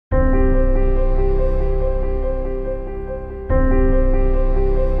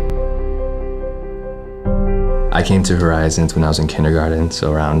I came to Horizons when I was in kindergarten,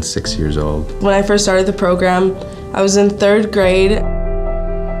 so around 6 years old. When I first started the program, I was in 3rd grade.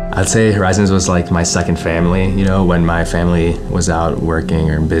 I'd say Horizons was like my second family. You know, when my family was out working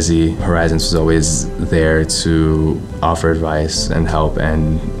or busy, Horizons was always there to offer advice and help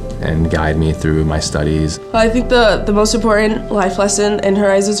and guide me through my studies. I think the most important life lesson in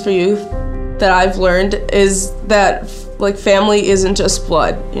Horizons for Youth that I've learned is that like family isn't just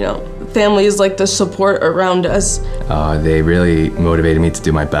blood, you know. Family is like the support around us. They really motivated me to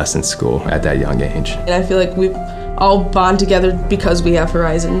do my best in school at that young age. And I feel like we've all bond together because we have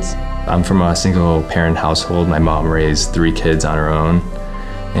Horizons. I'm from a single parent household. My mom raised 3 kids on her own.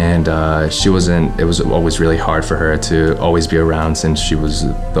 And it was always really hard for her to always be around since she was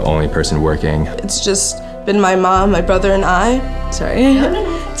the only person working. It's just been my mom, my brother, and I. Sorry.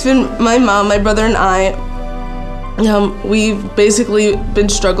 It's been my mom, my brother, and I. We've basically been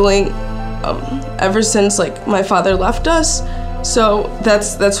struggling ever since like my father left us. So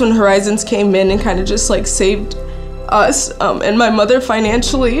that's when Horizons came in and kind of just like saved us and my mother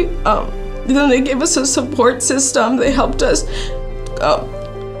financially. Then they gave us a support system. They helped us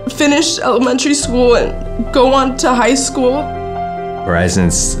finish elementary school and go on to high school.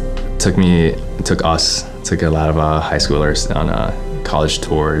 Horizons took a lot of high schoolers on college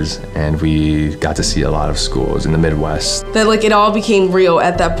tours, and we got to see a lot of schools in the Midwest. That like it all became real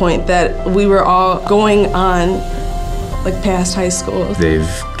at that point, that we were all going on like past high school.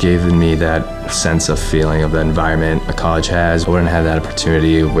 They've given me that sense of feeling of the environment a college has. I wouldn't have that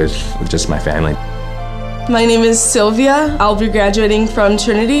opportunity with just my family. My name is Silvia. I'll be graduating from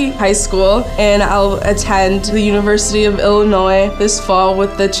Trinity High School, and I'll attend the University of Illinois this fall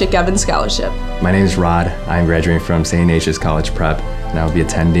with the Chick Evans Scholarship. My name is Rod. I'm graduating from St. Ignatius College Prep, and I'll be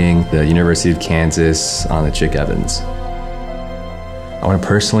attending the University of Kansas on the Chick Evans. I want to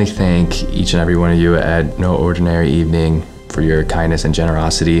personally thank each and every one of you at No Ordinary Evening for your kindness and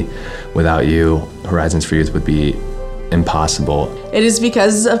generosity. Without you, Horizons for Youth would be impossible. It is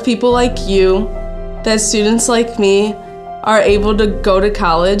because of people like you that students like me are able to go to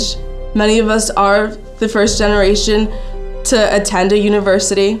college. Many of us are the first generation to attend a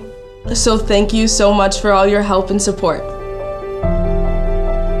university. So thank you so much for all your help and support.